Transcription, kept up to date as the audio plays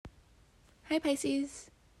Hi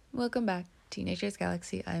Pisces, welcome back to Nature's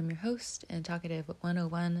Galaxy. I am your host and talkative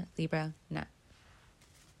 101 Libra Nat.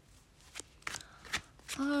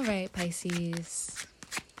 Alright Pisces,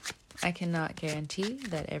 I cannot guarantee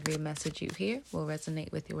that every message you hear will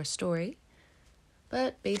resonate with your story,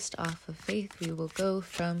 but based off of faith we will go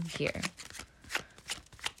from here.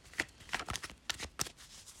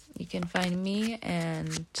 You can find me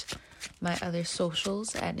and my other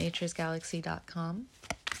socials at naturesgalaxy.com.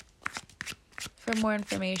 for more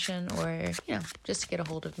information or, just to get a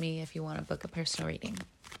hold of me if you want to book a personal reading.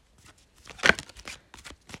 All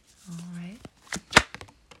right.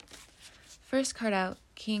 First card out,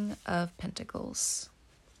 King of Pentacles.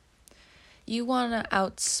 You want to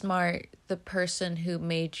outsmart the person who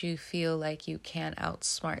made you feel like you can't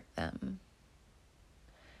outsmart them.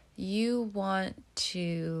 You want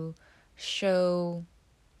to show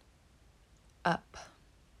up.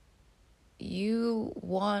 You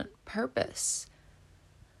want purpose.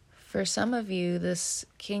 For some of you, this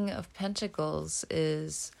King of Pentacles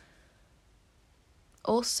is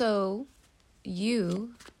also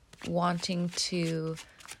you wanting to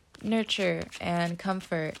nurture and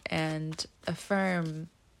comfort and affirm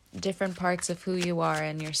different parts of who you are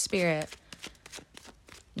and your spirit.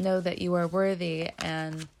 Know that you are worthy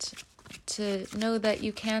and to know that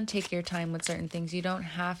you can take your time with certain things. You don't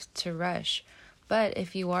have to rush. But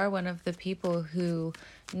if you are one of the people who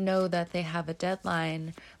know that they have a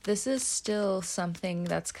deadline, this is still something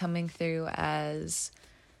that's coming through as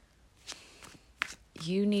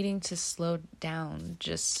you needing to slow down.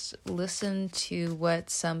 Just listen to what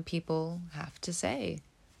some people have to say.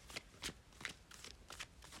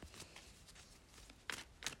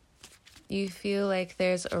 You feel like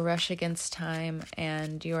there's a rush against time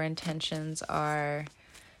and your intentions are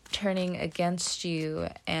turning against you,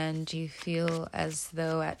 and you feel as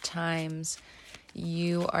though at times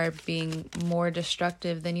you are being more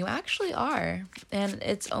destructive than you actually are, and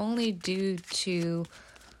it's only due to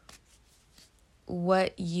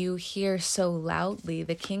what you hear so loudly.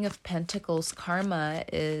 The King of Pentacles karma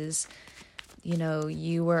is,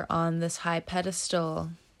 you were on this high pedestal,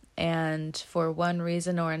 and for one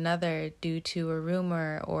reason or another, due to a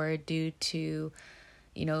rumor or due to,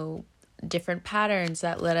 different patterns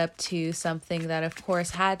that led up to something that of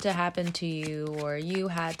course had to happen to you, or you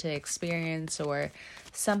had to experience, or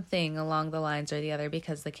something along the lines or the other,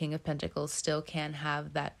 because the King of Pentacles still can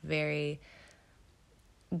have that very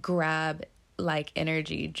grab like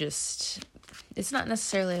energy. Just, it's not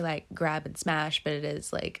necessarily like grab and smash, but it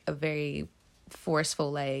is like a very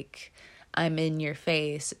forceful, like I'm in your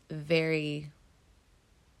face, very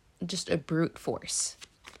just a brute force,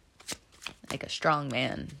 like a strong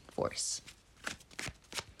man force.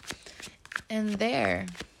 And there,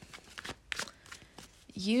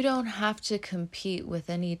 you don't have to compete with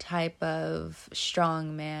any type of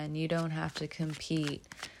strong man. You don't have to compete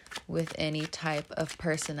with any type of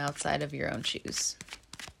person outside of your own shoes.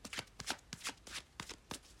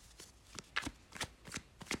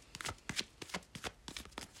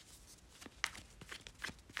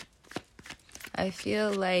 I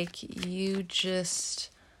feel like you just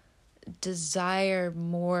desire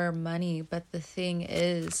more money, but the thing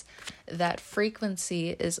is that frequency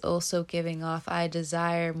is also giving off, I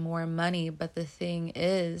desire more money, but the thing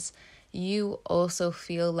is you also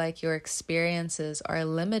feel like your experiences are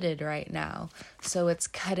limited right now, so it's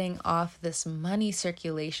cutting off this money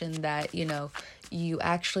circulation that you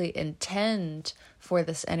actually intend for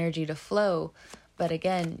this energy to flow. But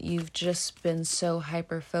again, you've just been so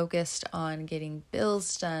hyper focused on getting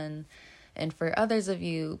bills done, and for others of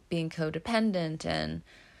you being codependent, and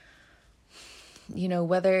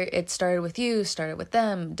whether it started with you, started with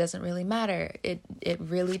them, doesn't really matter. It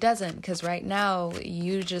really doesn't, because right now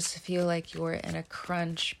you just feel like you're in a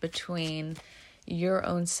crunch between your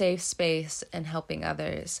own safe space and helping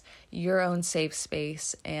others, your own safe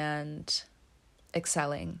space and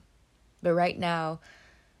excelling. But right now,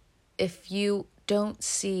 if you don't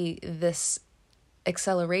see this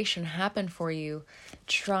acceleration happen for you,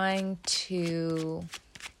 trying to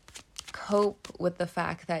cope with the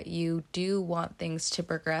fact that you do want things to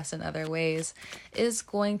progress in other ways is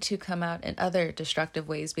going to come out in other destructive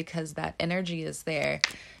ways, because that energy is there,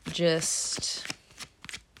 just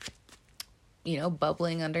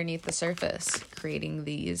bubbling underneath the surface, creating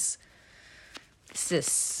these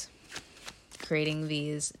cysts, creating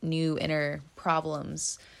these new inner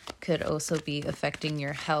problems. Could also be affecting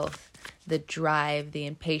your health, the drive, the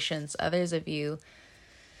impatience. Others of you,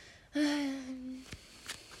 the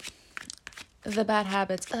bad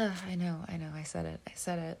habits. I know, I said it.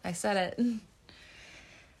 I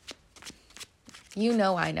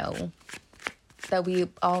know. that we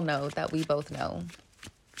all know, that we both know.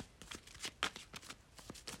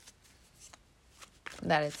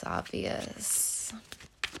 That it's obvious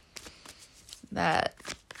that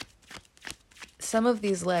some of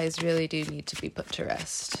these lies really do need to be put to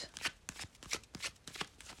rest.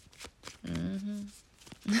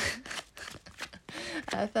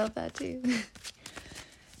 I felt that too.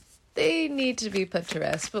 They need to be put to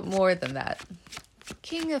rest, but more than that,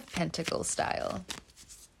 King of Pentacles style.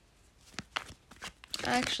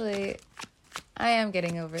 Actually, I am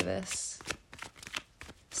getting over this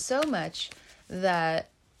so much that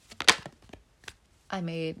I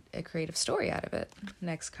made a creative story out of it.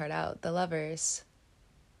 Next card out, the Lovers.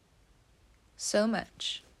 So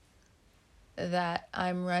much that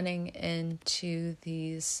I'm running into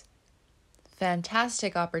these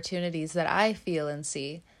fantastic opportunities that I feel and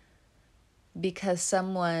see because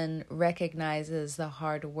someone recognizes the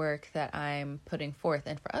hard work that I'm putting forth.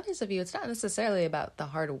 And for others of you, it's not necessarily about the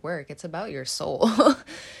hard work. It's about your soul.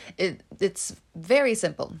 It's very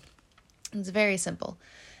simple. It's very simple.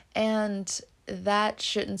 And that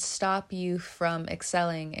shouldn't stop you from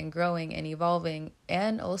excelling and growing and evolving,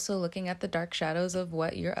 and also looking at the dark shadows of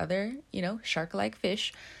what your other, shark-like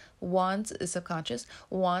fish subconscious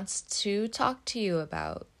wants to talk to you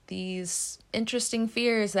about. These interesting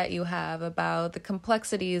fears that you have about the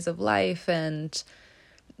complexities of life and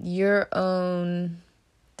your own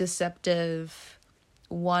deceptive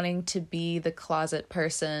wanting to be the closet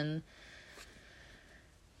person.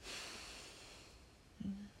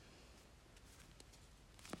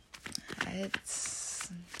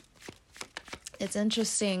 It's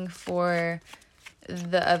interesting for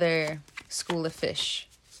the other school of fish.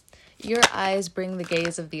 Your eyes bring the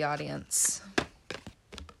gaze of the audience.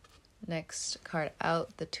 Next card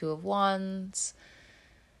out, the Two of Wands.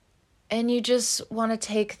 And you just want to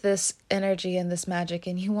take this energy and this magic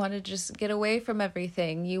and you want to just get away from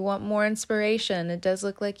everything. You want more inspiration. It does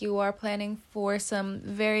look like you are planning for some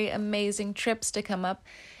very amazing trips to come up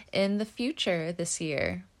in the future this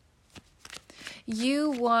year. You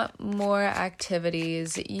want more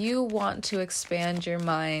activities. You want to expand your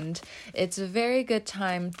mind. It's a very good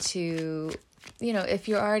time to, if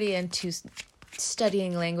you're already into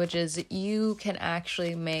studying languages, you can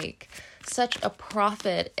actually make such a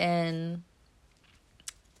profit in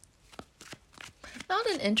not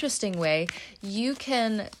an interesting way. You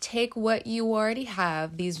can take what you already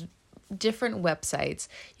have, these different websites,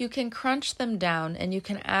 you can crunch them down and you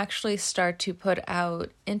can actually start to put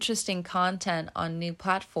out interesting content on new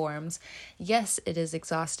platforms. Yes, it is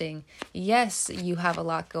exhausting. Yes, you have a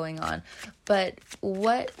lot going on. But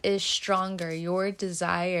what is stronger? Your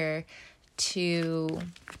desire to,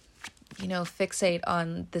 fixate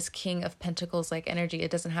on this King of Pentacles like energy.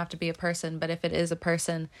 It doesn't have to be a person, but if it is a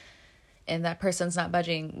person and that person's not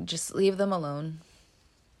budging, just leave them alone.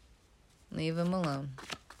 Leave them alone.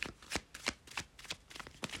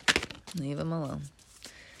 Leave them alone.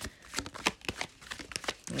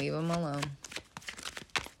 Leave them alone.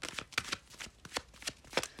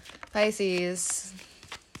 Pisces.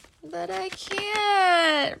 But I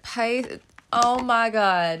can't. Oh my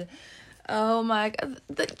God. Oh my God.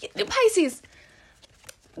 The Pisces.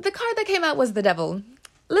 The card that came out was the Devil.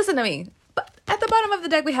 Listen to me. But at the bottom of the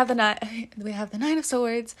deck, we have the Nine of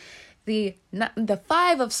Swords, the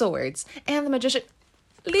Five of Swords, and the Magician.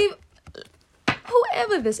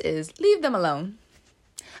 Whoever this is, leave them alone.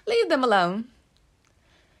 Leave them alone.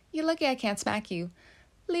 You're lucky I can't smack you.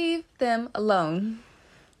 Leave them alone.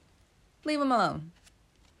 Leave them alone.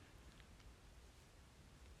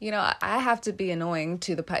 I have to be annoying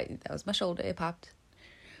to the Pisces. That was my shoulder. It popped.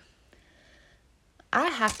 I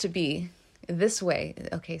have to be this way.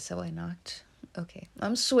 Okay, so I knocked. Okay.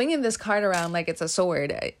 I'm swinging this card around like it's a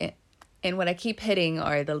sword. And what I keep hitting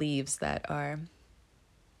are the leaves that are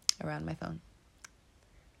around my phone.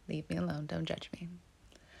 Leave me alone. Don't judge me.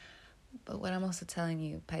 But what I'm also telling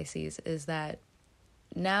you, Pisces, is that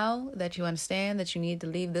now that you understand that you need to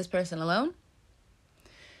leave this person alone,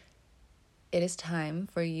 it is time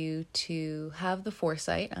for you to have the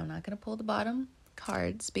foresight. I'm not going to pull the bottom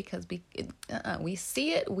cards because we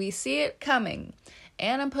see it coming.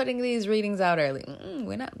 And I'm putting these readings out early.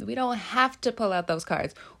 We don't have to pull out those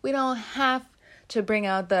cards. We don't have to bring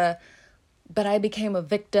out but I became a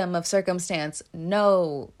victim of circumstance.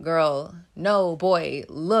 No, girl. No, boy.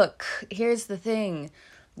 Look, here's the thing.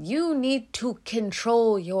 You need to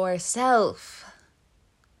control yourself.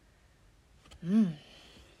 The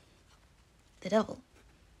Devil.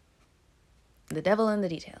 The Devil in the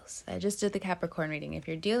details. I just did the Capricorn reading. If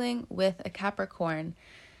you're dealing with a Capricorn,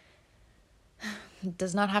 It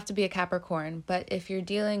does not have to be a Capricorn, but if you're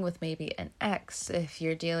dealing with maybe an ex, if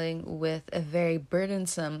you're dealing with a very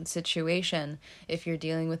burdensome situation, if you're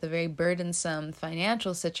dealing with a very burdensome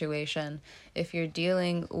financial situation, if you're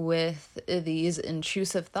dealing with these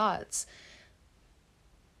intrusive thoughts,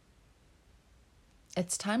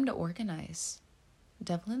 it's time to organize.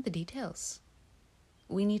 Devil in the details.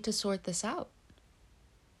 We need to sort this out.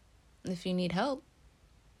 If you need help,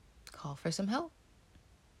 call for some help.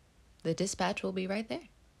 The dispatch will be right there.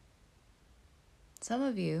 Some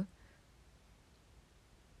of you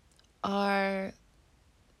are,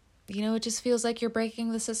 it just feels like you're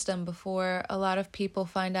breaking the system before a lot of people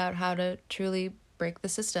find out how to truly break the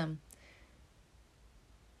system,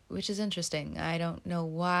 which is interesting. I don't know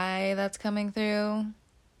why that's coming through.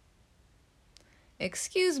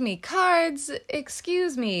 Excuse me, cards.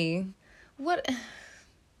 Excuse me. What?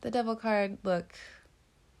 The devil card, look.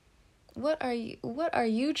 What are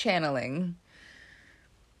you channeling?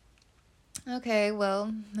 Okay,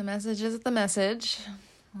 well, the message is the message.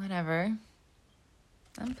 Whatever.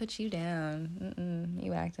 I'm gonna put you down.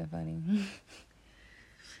 You acting funny.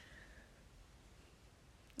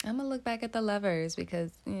 I'm gonna look back at the Lovers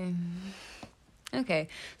because... Okay,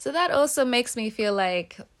 so that also makes me feel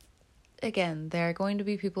like, again, there are going to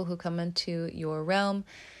be people who come into your realm.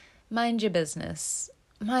 Mind your business.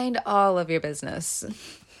 Mind all of your business.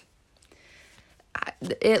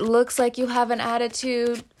 It looks like you have an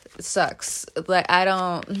attitude. It sucks. Like,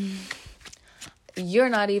 you're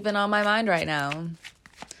not even on my mind right now.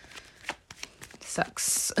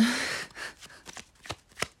 Sucks.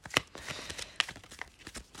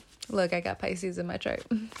 Look, I got Pisces in my chart.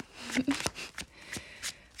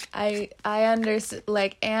 I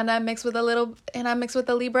understand, and I'm mixed with a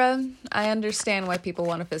Libra. I understand why people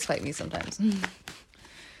want to fist fight me sometimes.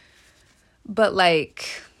 But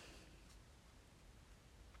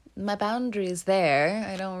my boundary's there.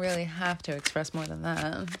 I don't really have to express more than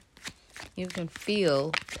that. You can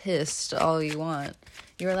feel pissed all you want.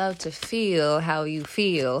 You're allowed to feel how you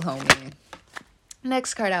feel, homie.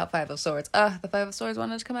 Next card out, Five of Swords. The Five of Swords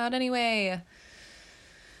wanted to come out anyway.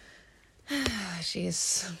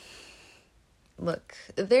 Jeez. Look,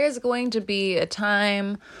 there's going to be a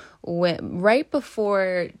time when, right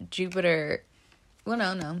before Jupiter... Well,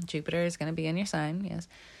 no. Jupiter is going to be in your sign, yes.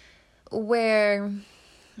 Where...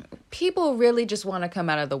 people really just want to come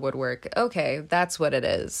out of the woodwork. Okay, that's what it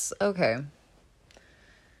is. Okay.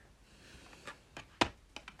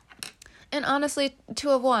 And honestly,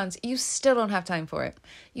 Two of Wands, you still don't have time for it.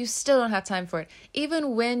 You still don't have time for it.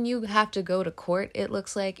 Even when you have to go to court, it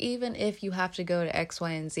looks like, even if you have to go to X,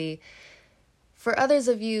 Y, and Z, for others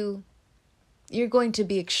of you, you're going to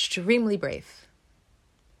be extremely brave.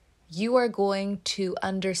 You are going to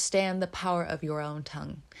understand the power of your own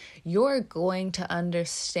tongue. You're going to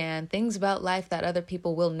understand things about life that other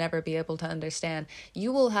people will never be able to understand.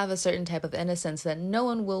 You will have a certain type of innocence that no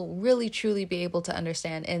one will really truly be able to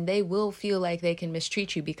understand, and they will feel like they can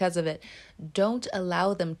mistreat you because of it. Don't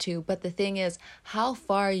allow them to. But the thing is, how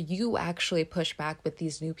far you actually push back with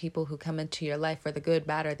these new people who come into your life, for the good,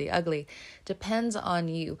 bad, or the ugly, depends on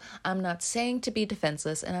you. I'm not saying to be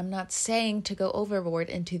defenseless, and I'm not saying to go overboard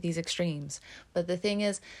into these extremes. But the thing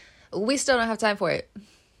is, we still don't have time for it.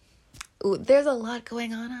 There's a lot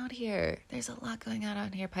going on out here.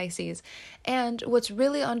 Pisces. And what's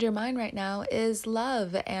really on your mind right now is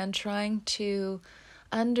love and trying to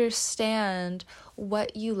understand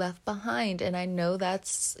what you left behind. And I know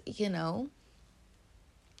that's,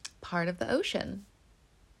 part of the ocean.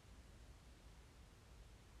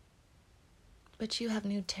 But you have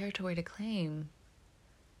new territory to claim.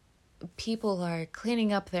 People are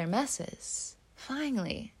cleaning up their messes.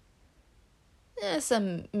 Finally.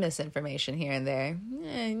 Some misinformation here and there.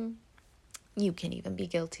 You can even be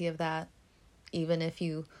guilty of that. Even if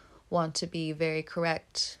you want to be very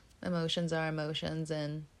correct. Emotions are emotions,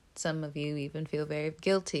 and some of you even feel very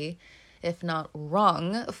guilty, if not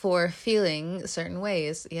wrong, for feeling certain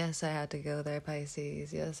ways. Yes, I had to go there,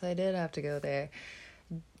 Pisces. Yes, I did have to go there.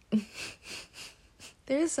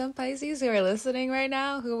 There's some Pisces who are listening right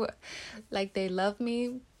now who, they love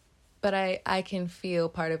me, but I can feel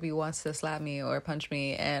part of you wants to slap me or punch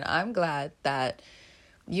me. And I'm glad that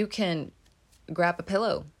you can grab a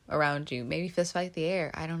pillow around you. Maybe fist fight the air.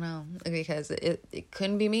 I don't know. Because it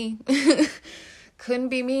couldn't be me. Couldn't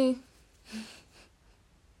be me.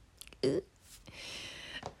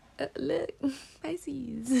 Look,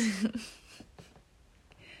 Pisces.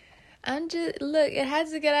 Look, it has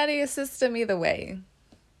to get out of your system either way.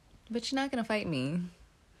 But you're not going to fight me.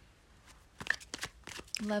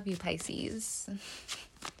 Love you, Pisces.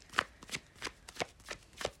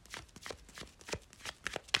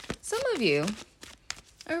 Some of you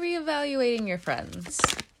are reevaluating your friends.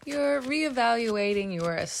 You're reevaluating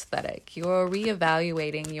your aesthetic. You're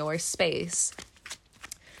reevaluating your space.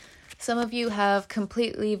 Some of you have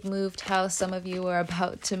completely moved house. Some of you are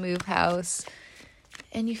about to move house.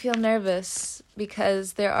 And you feel nervous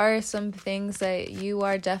because there are some things that you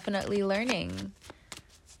are definitely learning.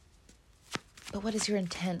 But what is your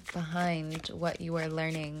intent behind what you are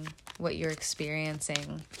learning, what you're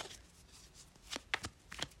experiencing?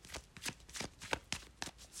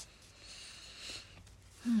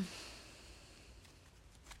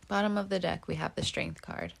 Bottom of the deck, we have the Strength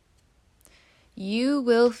card. You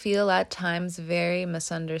will feel at times very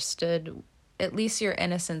misunderstood. At least your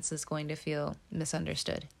innocence is going to feel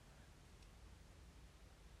misunderstood.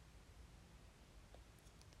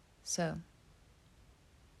 So,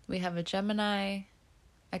 we have a Gemini,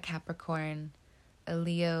 a Capricorn, a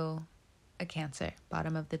Leo, a Cancer.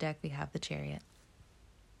 Bottom of the deck, we have the Chariot.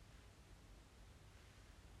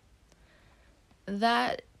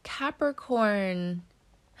 That Capricorn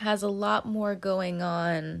has a lot more going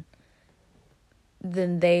on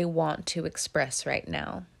than they want to express right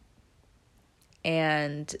now.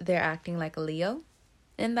 And they're acting like a Leo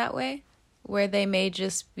in that way, where they may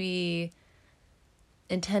just be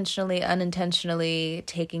intentionally, unintentionally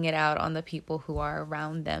taking it out on the people who are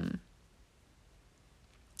around them.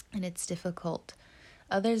 And it's difficult.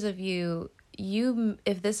 Others of you,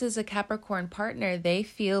 if this is a Capricorn partner, they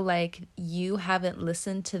feel like you haven't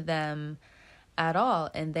listened to them at all,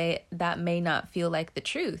 and that may not feel like the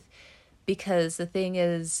truth, because the thing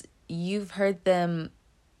is, you've heard them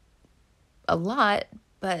a lot,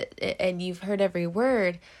 and you've heard every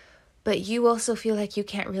word, but you also feel like you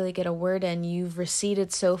can't really get a word in. You've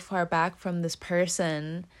receded so far back from this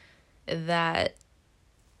person that,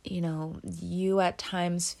 you at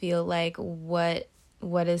times feel like, what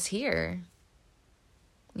is here?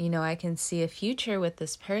 I can see a future with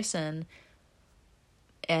this person,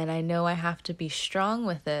 and I know I have to be strong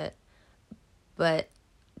with it, but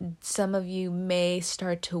some of you may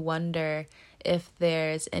start to wonder if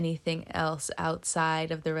there's anything else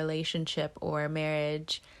outside of the relationship or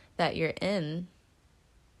marriage that you're in.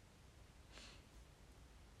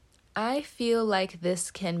 I feel like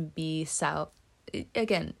this can be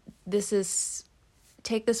again,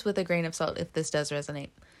 take this with a grain of salt if this does resonate.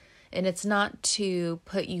 And it's not to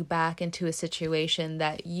put you back into a situation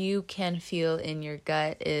that you can feel in your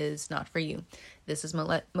gut is not for you. This is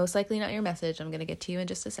most likely not your message. I'm going to get to you in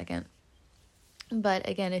just a second. But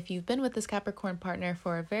again, if you've been with this Capricorn partner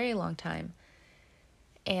for a very long time,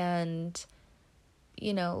 and,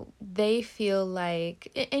 they feel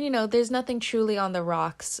like, and there's nothing truly on the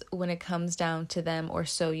rocks when it comes down to them, or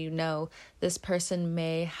so this person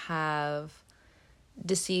may have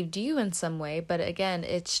deceived you in some way, but again,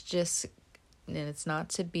 it's not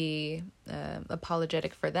to be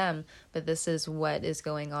apologetic for them, but this is what is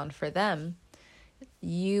going on for them.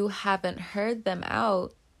 You haven't heard them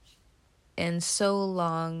out in so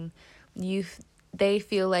long. They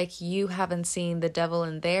feel like you haven't seen the devil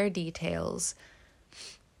in their details,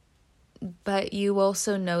 but you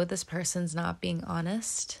also know this person's not being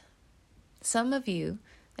honest. Some of you,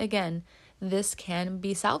 again, this can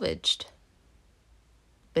be salvaged.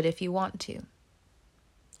 But if you want to,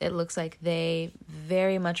 it looks like they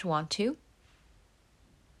very much want to.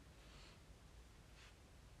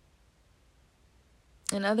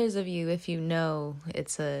 And others of you, if you know,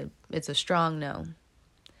 it's a strong no.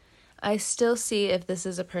 I still see, if this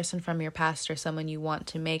is a person from your past or someone you want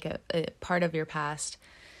to make a part of your past,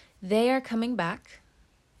 they are coming back.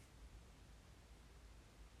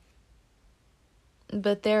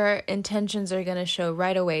 But their intentions are going to show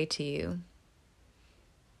right away to you.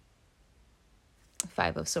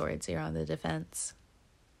 5 of Swords, you're on the defense.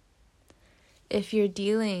 If you're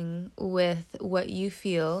dealing with what you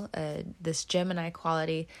feel, this Gemini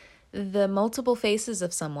quality, the multiple faces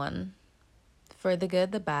of someone, for the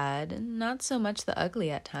good, the bad, and not so much the ugly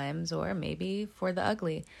at times, or maybe for the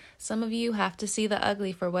ugly. Some of you have to see the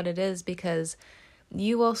ugly for what it is, because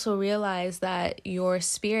you also realize that your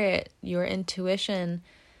spirit, your intuition,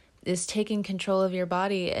 is taking control of your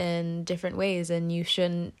body in different ways, and you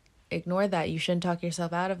shouldn't ignore that. You shouldn't talk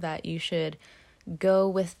yourself out of that. You should go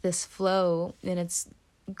with this flow, and it's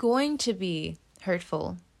going to be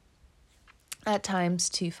hurtful at times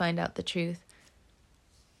to find out the truth.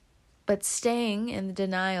 But staying in the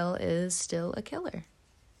denial is still a killer.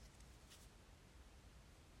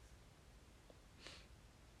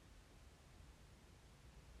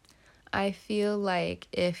 I feel like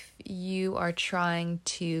if you are trying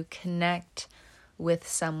to connect with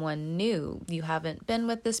someone new, you haven't been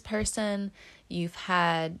with this person, you've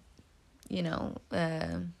had,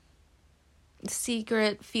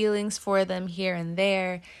 secret feelings for them here and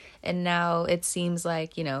there. And now it seems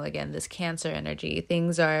like, again, this Cancer energy,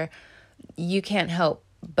 you can't help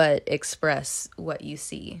but express what you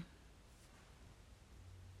see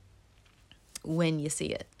when you see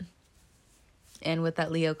it. And with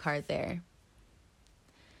that Leo card there,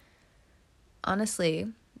 honestly,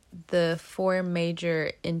 the 4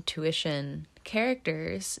 major intuition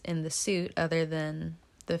characters in the suit, other than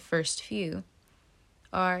the first few,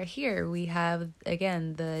 are here. We have,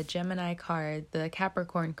 again, the Gemini card, the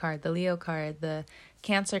Capricorn card, the Leo card, the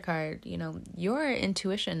Cancer card. Your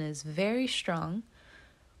intuition is very strong,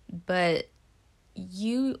 but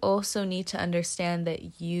you also need to understand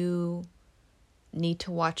that you need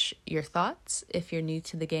to watch your thoughts if you're new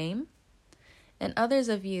to the game. And others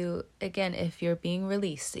of you, again, if you're being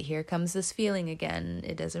released, here comes this feeling again.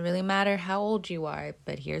 It doesn't really matter how old you are,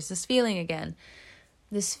 but here's this feeling again.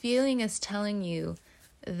 This feeling is telling you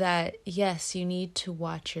that, yes, you need to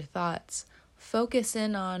watch your thoughts. Focus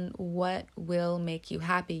in on what will make you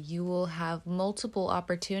happy. You will have multiple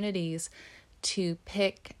opportunities to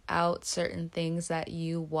pick out certain things that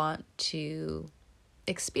you want to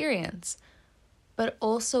experience, but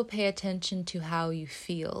also pay attention to how you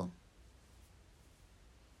feel.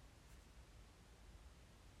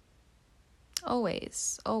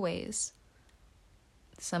 Always, always.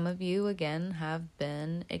 Some of you, again, have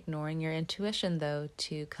been ignoring your intuition, though,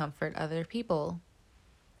 to comfort other people.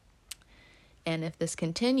 And if this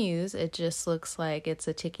continues, it just looks like it's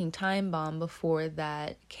a ticking time bomb before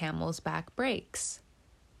that camel's back breaks.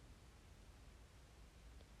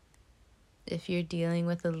 If you're dealing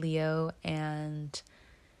with a Leo, and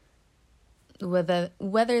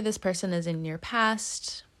whether this person is in your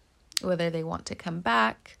past, whether they want to come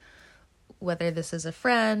back, whether this is a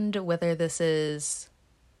friend, whether this is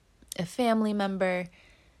a family member,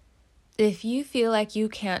 if you feel like you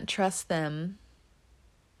can't trust them,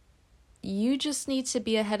 you just need to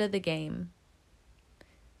be ahead of the game,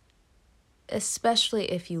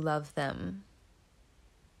 especially if you love them.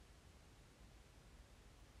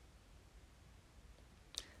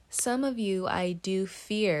 Some of you, I do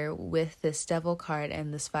fear, with this Devil card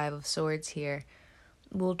and this 5 of Swords here,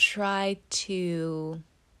 will try to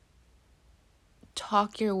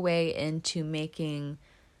talk your way into making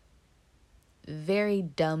very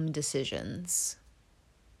dumb decisions.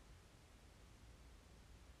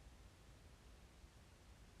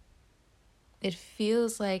 It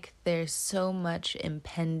feels like there's so much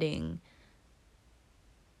impending.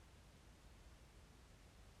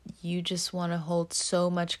 You just want to hold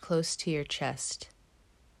so much close to your chest.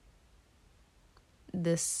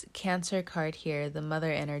 This Cancer card here, the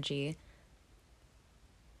Mother energy,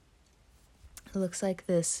 looks like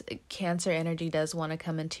this Cancer energy does want to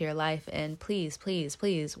come into your life, and please, please,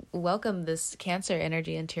 please welcome this Cancer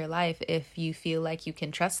energy into your life if you feel like you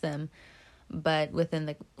can trust them. But within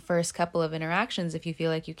the first couple of interactions, if you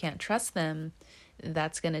feel like you can't trust them,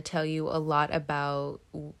 that's going to tell you a lot about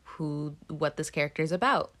what this character is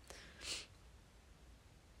about.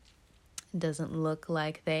 Doesn't look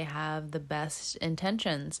like they have the best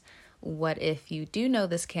intentions. What if you do know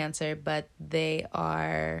this Cancer, but they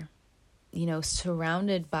are,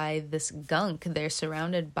 surrounded by this gunk, they're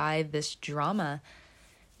surrounded by this drama,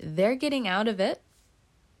 they're getting out of it.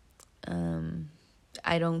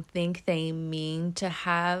 I don't think they mean to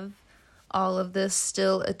have all of this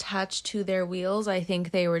still attached to their wheels. I think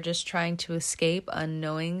they were just trying to escape,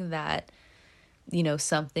 unknowing that,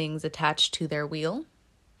 something's attached to their wheel.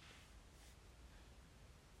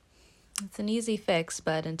 It's an easy fix,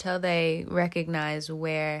 but until they recognize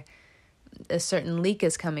where a certain leak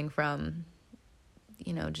is coming from,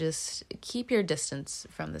 just keep your distance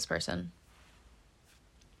from this person.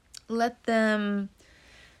 Let them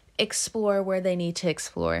explore where they need to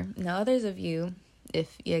explore. Now, others of you,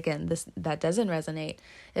 if, again, that doesn't resonate,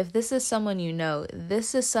 if this is someone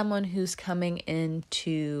this is someone who's coming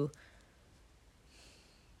into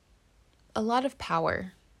a lot of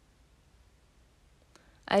power.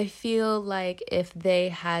 I feel like if they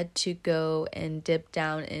had to go and dip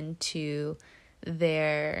down into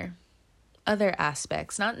their other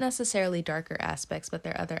aspects, not necessarily darker aspects, but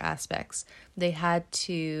their other aspects, they had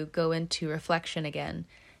to go into reflection again.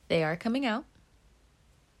 They are coming out.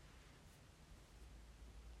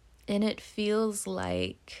 And it feels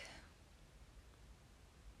like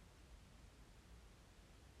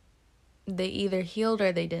they either healed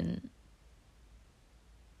or they didn't.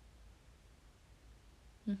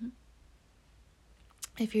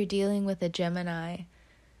 If you're dealing with a Gemini,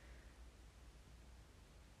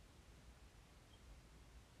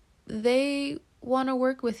 they want to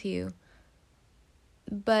work with you,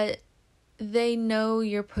 but they know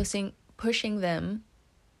you're pushing them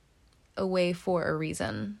away for a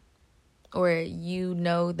reason, or you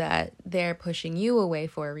know that they're pushing you away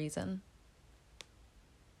for a reason.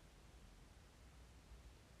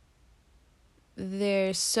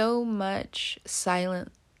 There's so much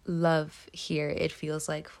silent love here, it feels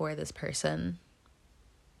like, for this person.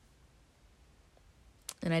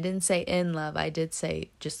 And I didn't say in love, I did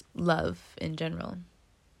say just love in general.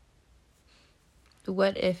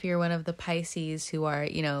 What if you're one of the Pisces who are,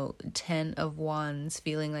 10 of Wands,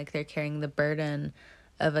 feeling like they're carrying the burden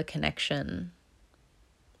of a connection?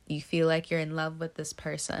 You feel like you're in love with this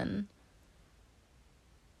person.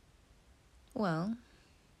 Well,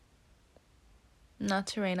 not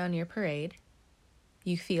to rain on your parade.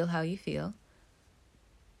 You feel how you feel.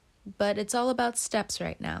 But it's all about steps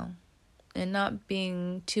right now and not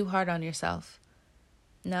being too hard on yourself.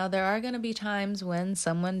 Now, there are going to be times when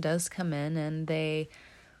someone does come in and they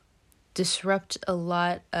disrupt a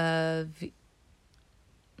lot of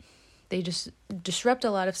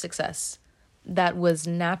success that was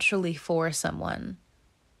naturally for someone.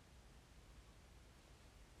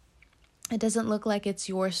 It doesn't look like it's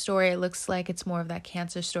your story. It looks like it's more of that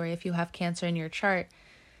Cancer story. If you have Cancer in your chart,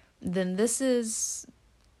 then it's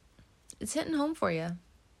hitting home for you.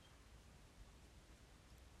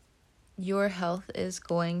 Your health is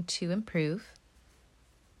going to improve.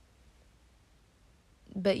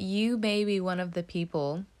 But you may be one of the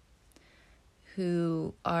people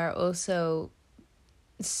who are also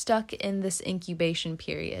stuck in this incubation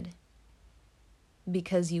period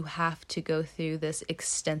because you have to go through this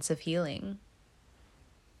extensive healing.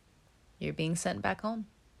 You're being sent back home.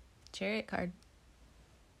 Chariot card.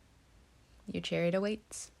 Your chariot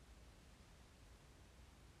awaits.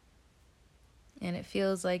 And it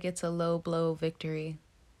feels like it's a low blow victory.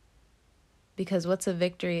 Because what's a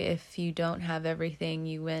victory if you don't have everything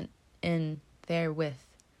you went in there with?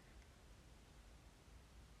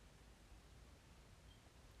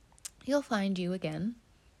 You'll find you again.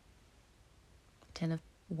 10 of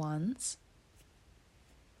Wands.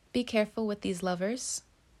 Be careful with these lovers,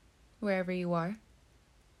 wherever you are.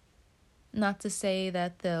 Not to say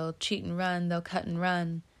that they'll cheat and run, they'll cut and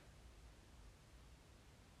run.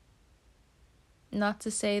 Not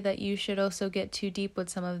to say that you should also get too deep with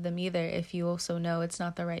some of them either, if you also know it's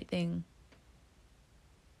not the right thing.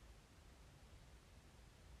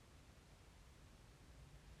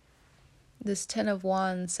 This 10 of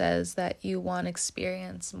Wands says that you want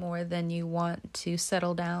experience more than you want to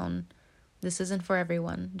settle down. This isn't for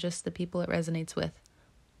everyone, just the people it resonates with.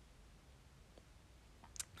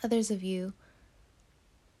 Others of you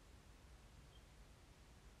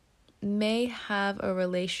may have a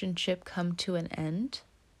relationship come to an end,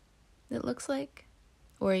 it looks like,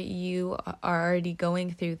 or you are already going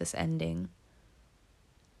through this ending.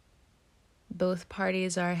 Both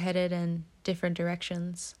parties are headed in different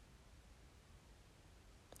directions.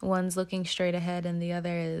 One's looking straight ahead and the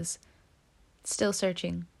other is still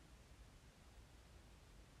searching.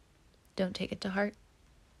 Don't take it to heart,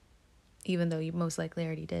 even though you most likely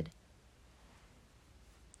already did.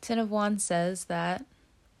 10 of Wands says that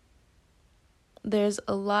there's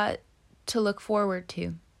a lot to look forward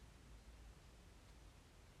to.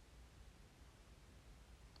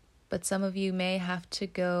 But some of you may have to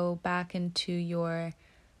go back into your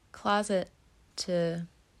closet to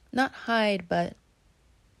not hide, but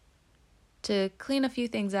to clean a few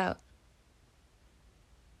things out.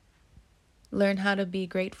 Learn how to be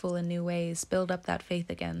grateful in new ways. Build up that faith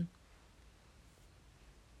again.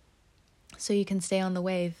 So you can stay on the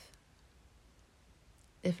wave.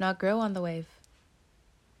 If not, grow on the wave.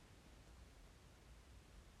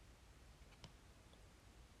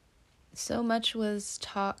 So much was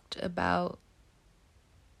talked about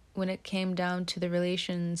when it came down to the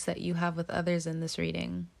relations that you have with others in this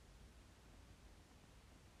reading.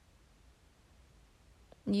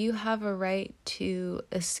 You have a right to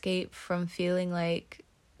escape from feeling like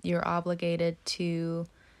you're obligated to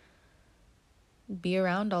be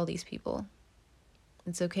around all these people.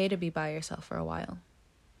 It's okay to be by yourself for a while.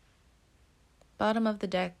 Bottom of the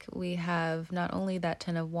deck, we have not only that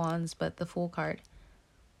 10 of Wands, but the Fool card.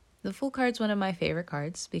 The Fool card's one of my favorite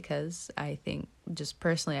cards because I think, just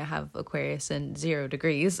personally, I have Aquarius in 0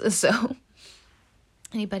 degrees. So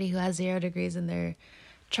anybody who has 0 degrees in their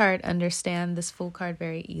chart understand this Fool card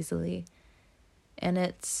very easily. And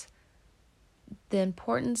it's the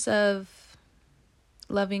importance of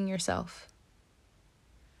loving yourself,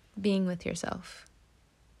 being with yourself,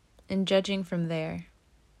 and judging from there.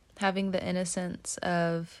 Having the innocence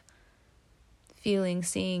of feeling,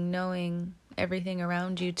 seeing, knowing everything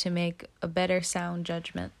around you to make a better sound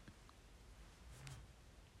judgment.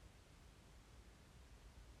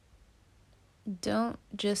 Don't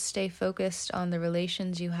just stay focused on the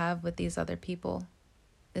relations you have with these other people,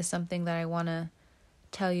 is something that I want to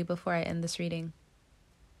tell you before I end this reading.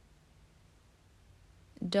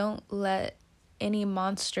 Don't let any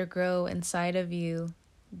monster grow inside of you.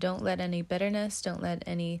 Don't let any bitterness, don't let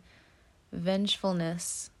any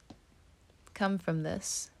vengefulness come from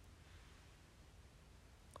this.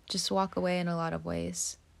 Just walk away in a lot of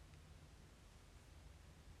ways,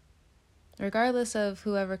 regardless of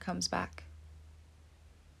whoever comes back.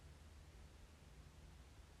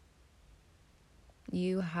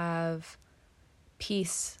 You have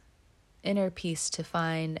peace, inner peace to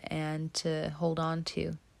find and to hold on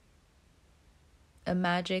to. A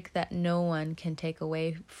magic that no one can take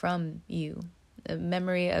away from you. A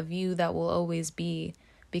memory of you that will always be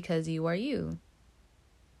because you are you.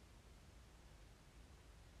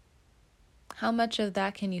 How much of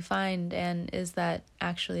that can you find, and is that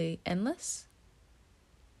actually endless?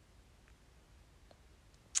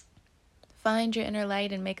 Find your inner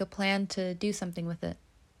light and make a plan to do something with it.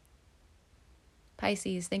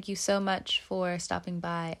 Pisces, thank you so much for stopping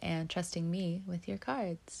by and trusting me with your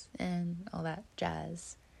cards and all that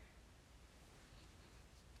jazz.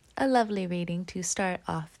 A lovely reading to start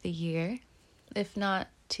off the year, if not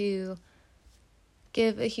to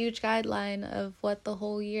give a huge guideline of what the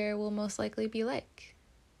whole year will most likely be like.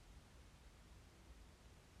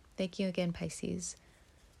 Thank you again, Pisces.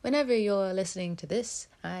 Whenever you're listening to this,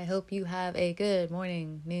 I hope you have a good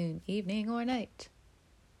morning, noon, evening, or night.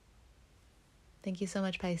 Thank you so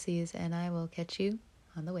much, Pisces, and I will catch you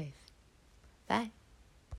on the wave. Bye.